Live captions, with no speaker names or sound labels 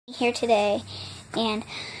Here today, and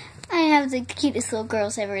I have the cutest little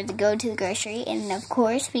girls ever to go to the grocery, and of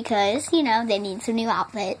course, because, you know, they need some new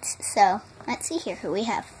outfits. So, let's see here who we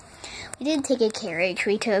have. We did take a carriage.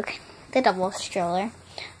 We took the double stroller.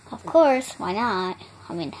 Of course, why not?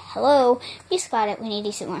 I mean, hello, we just got it. We need to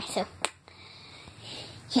use it more, so,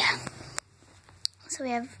 yeah. So, we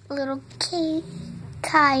have a little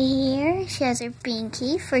Kai here. She has her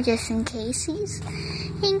binky for just in cases.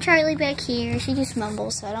 And Charlie back here. She just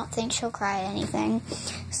mumbles, so I don't think she'll cry at anything.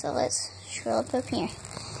 So let's scroll up here.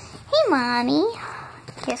 Hey, Mommy.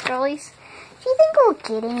 Yes, girlies? Do you think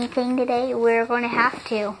we'll get anything today? We're going to have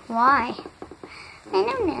to. Why? I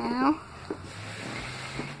don't know.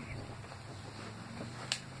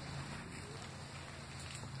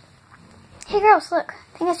 Hey, girls, look.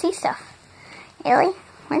 I think I see stuff. Really?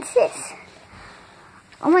 What's this?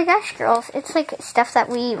 Oh my gosh, girls, it's like stuff that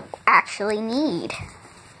we actually need.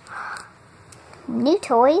 New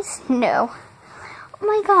toys? No. Oh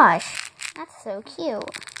my gosh, that's so cute.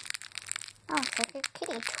 Oh, it's like a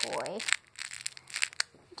kitty toy.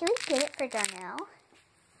 Do we get it for Darnell?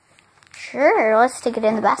 Sure, let's stick it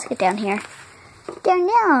in the basket down here.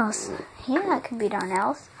 Darnell's. Yeah, it could be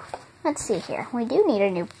Darnell's. Let's see here. We do need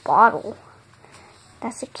a new bottle.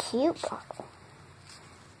 That's a cute bottle.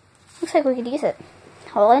 Looks like we could use it.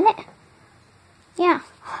 Hole in it? Yeah.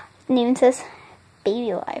 It even says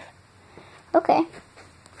Baby Life. Okay.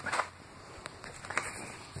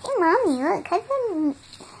 Hey, Mommy, look. I've got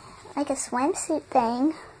like a swimsuit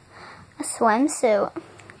thing. A swimsuit.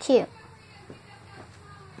 Cute.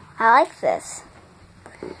 I like this.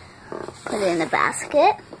 Put it in the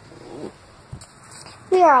basket.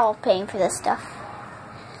 We are all paying for this stuff.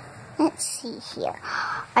 Let's see here.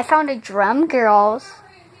 I found a drum, girls.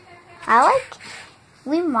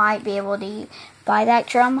 We might be able to buy that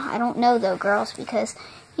drum. I don't know though, girls, because,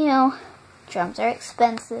 you know, drums are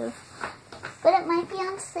expensive. But it might be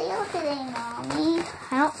on sale today, Mommy.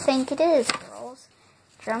 I don't think it is, girls.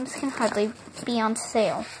 Drums can hardly be on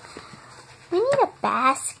sale. We need a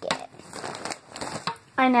basket.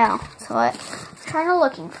 I know. So what I'm trying to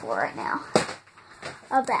looking for right now.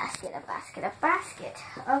 A basket, a basket, a basket,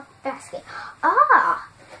 a basket. Ah!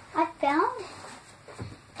 I found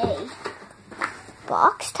a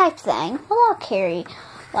box type thing. Well, I'll carry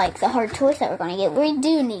like the hard toys that we're going to get. We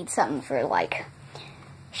do need something for like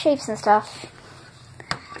shapes and stuff.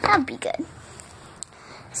 That'd be good.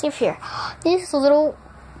 See if here. This little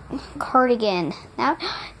cardigan. Now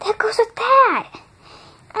that goes with that.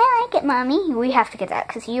 I like it, Mommy. We have to get that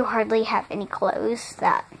because you hardly have any clothes.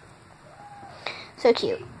 That so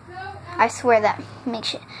cute. I swear that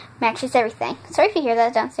matches everything. Sorry if you hear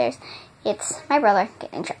that downstairs. It's my brother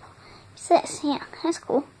getting in trouble. This, yeah, that's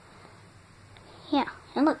cool. Yeah,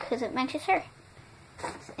 and look, because it matches her.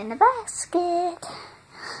 It's in the basket.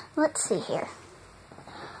 Let's see here.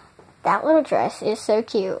 That little dress is so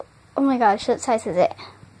cute. Oh my gosh, what size is it?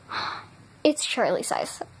 It's Charlie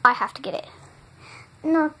size. I have to get it.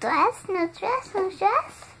 No dress, no dress, no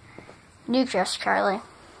dress. New dress, Charlie.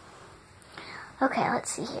 Okay,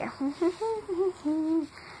 let's see here.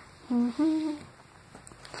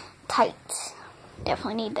 Tights.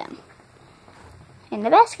 Definitely need them. In the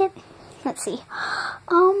basket. Let's see.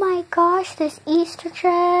 Oh my gosh, this Easter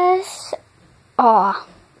dress. Aw,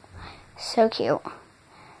 so cute.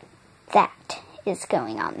 That is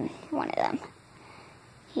going on one of them.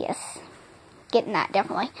 Yes. Getting that,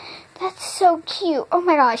 definitely. That's so cute. Oh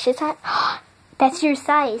my gosh, is that... That's your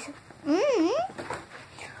size.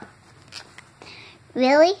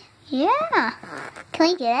 Really? Yeah. Can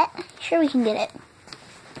we get it? Sure, we can get it.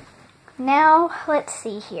 Now, let's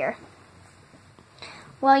see here.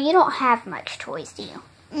 Well, you don't have much toys, do you?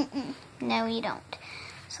 No, you don't.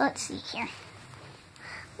 So let's see here.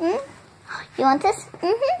 You want this?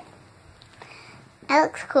 That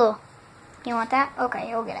looks cool. You want that? Okay,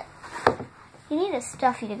 you'll get it. You need a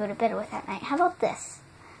stuffy to go to bed with at night. How about this?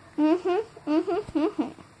 You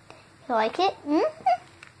like it?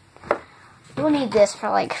 We'll need this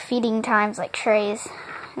for like feeding times, like trays.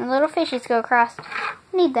 And little fishies go across.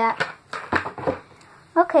 Need that.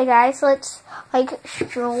 Okay, guys, let's like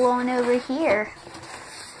stroll on over here.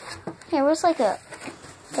 Here was like a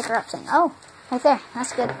picker up thing. Oh, right there.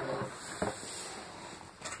 That's good.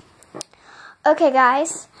 Okay,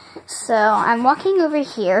 guys. So I'm walking over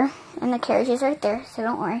here, and the carriage is right there. So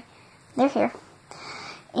don't worry, they're here.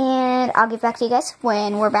 And I'll get back to you guys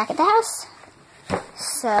when we're back at the house.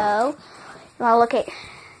 So you want to look at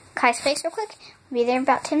Kai's face real quick? We'll be there in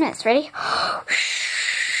about 10 minutes. Ready?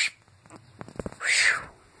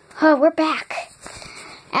 Oh, we're back.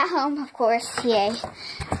 At home, of course. Yay.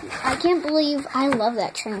 I can't believe I love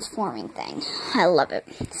that transforming thing. I love it.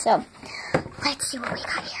 So, let's see what we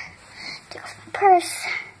got here. Take off my purse.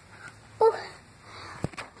 Ooh.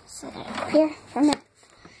 Set it up here for a minute.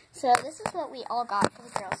 So, this is what we all got for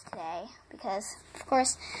the girls today. Because, of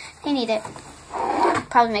course, they need it. I'll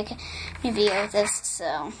probably make a new video of this.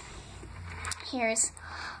 So, here's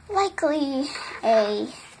likely a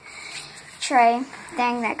tray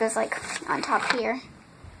thing that goes like on top here.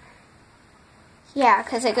 Yeah,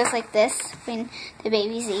 because it goes like this when the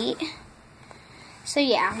babies eat. So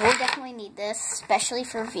yeah, we'll definitely need this, especially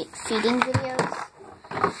for feeding videos.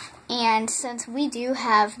 And since we do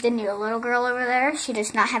have the new little girl over there, she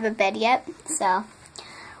does not have a bed yet, so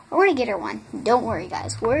we're going to get her one. Don't worry,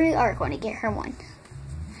 guys. We are going to get her one.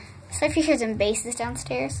 So if you hear some basses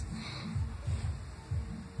downstairs,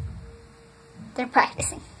 they're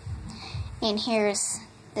practicing. And here's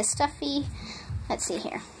the stuffy. Let's see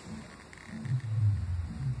here.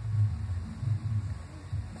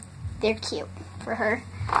 They're cute for her.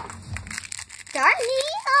 Darnie!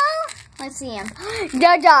 Oh! Let's see him.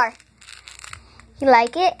 Dar! You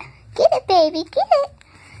like it? Get it, baby. Get it.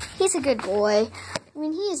 He's a good boy. I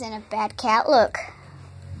mean, he isn't a bad cat. Look.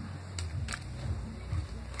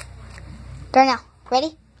 Darnell,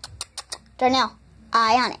 ready? Darnell,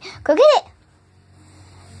 eye on it. Go get it.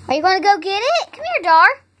 Are you going to go get it? Come here, Dar.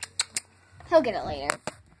 He'll get it later.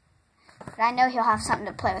 But I know he'll have something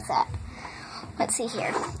to play with that. Let's see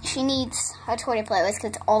here. She needs a toy to play with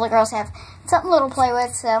because all the girls have something little to play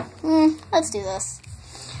with. So, let's do this.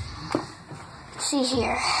 Let's see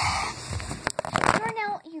here.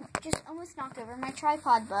 Darnell, you just almost knocked over my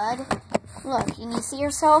tripod, bud. Look, can you see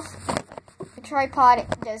yourself? The tripod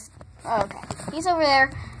does... Oh, okay. He's over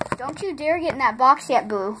there. Don't you dare get in that box yet,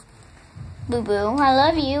 boo. Boo-boo, I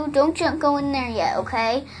love you. Don't go in there yet,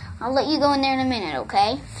 okay? I'll let you go in there in a minute,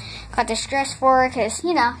 okay? Got this dress for her because,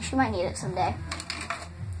 you know, she might need it someday.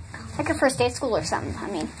 Like her first day at school or something. I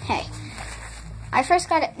mean, hey. I first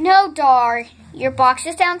got it. No, Dar. Your box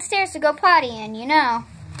is downstairs to go potty in, you know.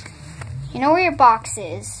 You know where your box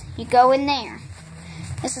is. You go in there.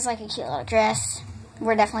 This is like a cute little dress.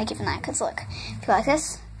 We're definitely keeping that because, look. If you like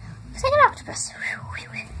this, looks like an octopus.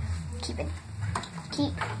 Keep it.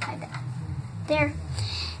 Keep like that. There.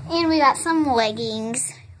 And we got some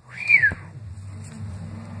leggings.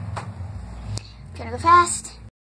 Gonna go fast.